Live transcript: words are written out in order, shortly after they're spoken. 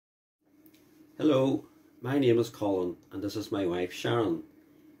Hello, my name is Colin and this is my wife Sharon.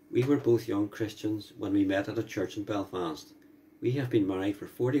 We were both young Christians when we met at a church in Belfast. We have been married for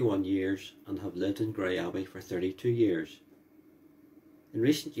 41 years and have lived in Grey Abbey for 32 years. In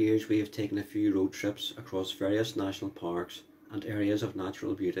recent years we have taken a few road trips across various national parks and areas of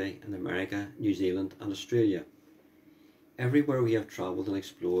natural beauty in America, New Zealand and Australia. Everywhere we have travelled and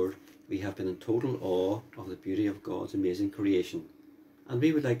explored, we have been in total awe of the beauty of God's amazing creation, and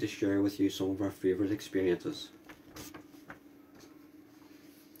we would like to share with you some of our favourite experiences.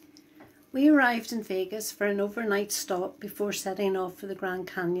 We arrived in Vegas for an overnight stop before setting off for the Grand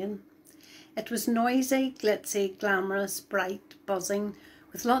Canyon. It was noisy, glitzy, glamorous, bright, buzzing,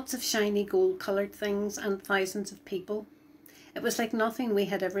 with lots of shiny gold-coloured things and thousands of people. It was like nothing we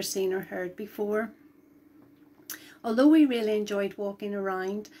had ever seen or heard before. Although we really enjoyed walking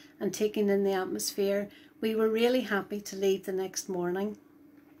around and taking in the atmosphere, we were really happy to leave the next morning.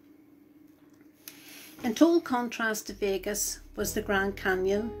 In total contrast to Vegas was the Grand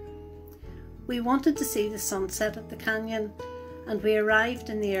Canyon. We wanted to see the sunset at the canyon, and we arrived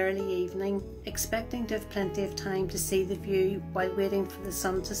in the early evening, expecting to have plenty of time to see the view while waiting for the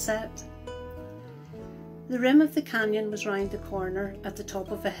sun to set. The rim of the canyon was round the corner at the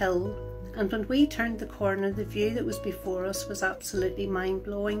top of a hill, and when we turned the corner, the view that was before us was absolutely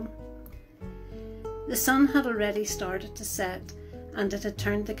mind-blowing. The sun had already started to set, and it had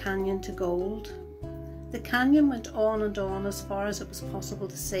turned the canyon to gold. The canyon went on and on as far as it was possible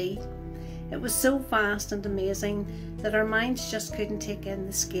to see. It was so vast and amazing that our minds just couldn't take in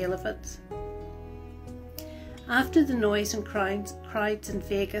the scale of it. After the noise and crowds in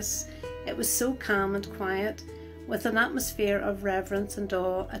Vegas, it was so calm and quiet, with an atmosphere of reverence and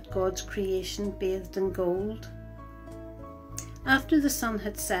awe at God's creation bathed in gold. After the sun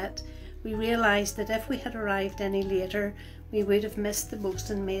had set, we realised that if we had arrived any later, we would have missed the most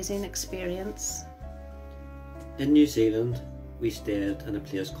amazing experience. In New Zealand, we stayed in a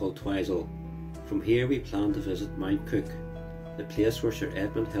place called Twizel. From here we planned to visit Mount Cook, the place where Sir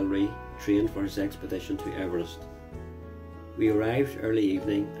Edmund Hillary trained for his expedition to Everest. We arrived early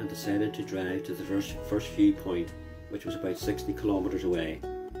evening and decided to drive to the first viewpoint, which was about 60 kilometres away.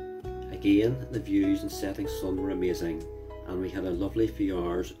 Again, the views and setting sun were amazing, and we had a lovely few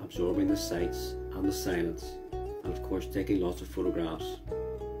hours absorbing the sights and the silence, and of course taking lots of photographs.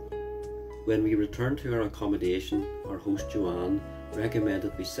 When we returned to our accommodation, our host Joanne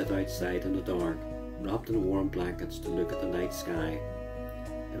recommended we sit outside in the dark, wrapped in warm blankets to look at the night sky.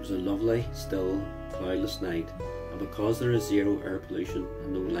 It was a lovely, still, cloudless night, and because there is zero air pollution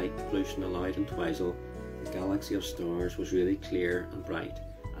and no light pollution allowed in Twizel, the galaxy of stars was really clear and bright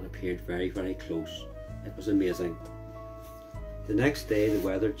and appeared very, very close. It was amazing. The next day the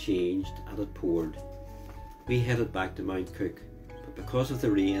weather changed and it poured. We headed back to Mount Cook, but because of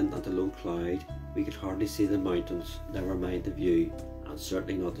the rain and the low cloud, we could hardly see the mountains, never mind the view, and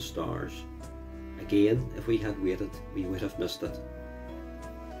certainly not the stars. Again, if we had waited, we would have missed it.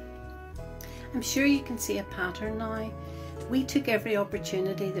 I'm sure you can see a pattern now. We took every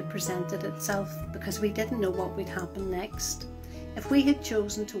opportunity that presented itself because we didn't know what would happen next. If we had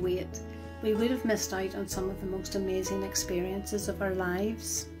chosen to wait, we would have missed out on some of the most amazing experiences of our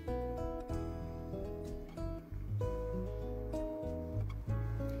lives.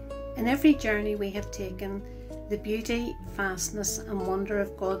 In every journey we have taken, the beauty, vastness and wonder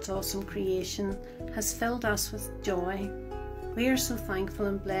of God's awesome creation has filled us with joy. We are so thankful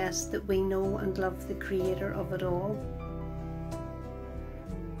and blessed that we know and love the Creator of it all.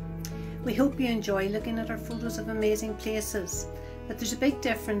 We hope you enjoy looking at our photos of amazing places, but there's a big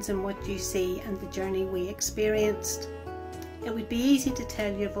difference in what you see and the journey we experienced. It would be easy to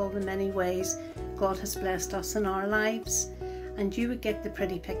tell you of all the many ways God has blessed us in our lives, and you would get the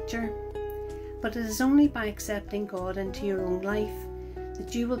pretty picture. But it is only by accepting God into your own life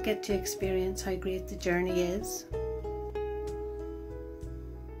that you will get to experience how great the journey is.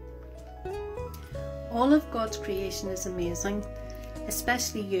 All of God's creation is amazing,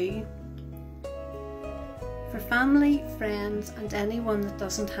 especially you. For family, friends and anyone that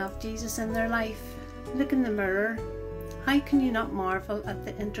doesn't have Jesus in their life, look in the mirror. How can you not marvel at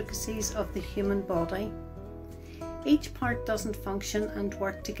the intricacies of the human body? Each part doesn't function and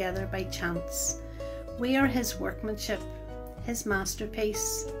work together by chance. We are His workmanship, His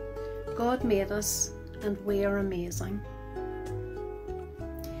masterpiece. God made us and we are amazing.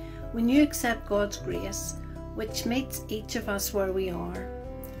 When you accept God's grace, which meets each of us where we are,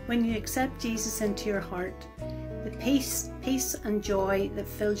 when you accept Jesus into your heart, the peace and joy that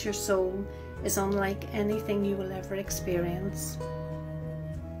fills your soul is unlike anything you will ever experience.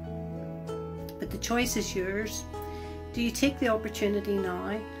 But the choice is yours. Do you take the opportunity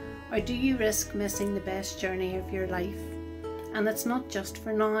now, Or do you risk missing the best journey of your life? And it's not just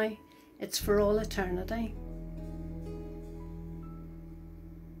for now, it's for all eternity.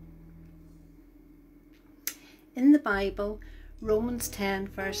 In the Bible, Romans 10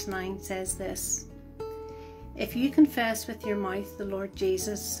 verse 9 says this: "If you confess with your mouth the Lord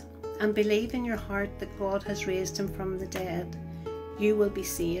Jesus and believe in your heart that God has raised him from the dead, you will be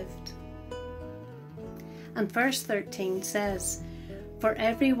saved." And verse 13 says, "For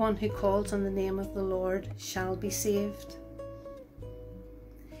everyone who calls on the name of the Lord shall be saved."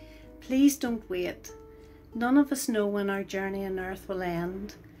 Please don't wait. None of us know when our journey on earth will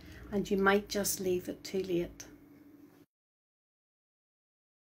end, and you might just leave it too late.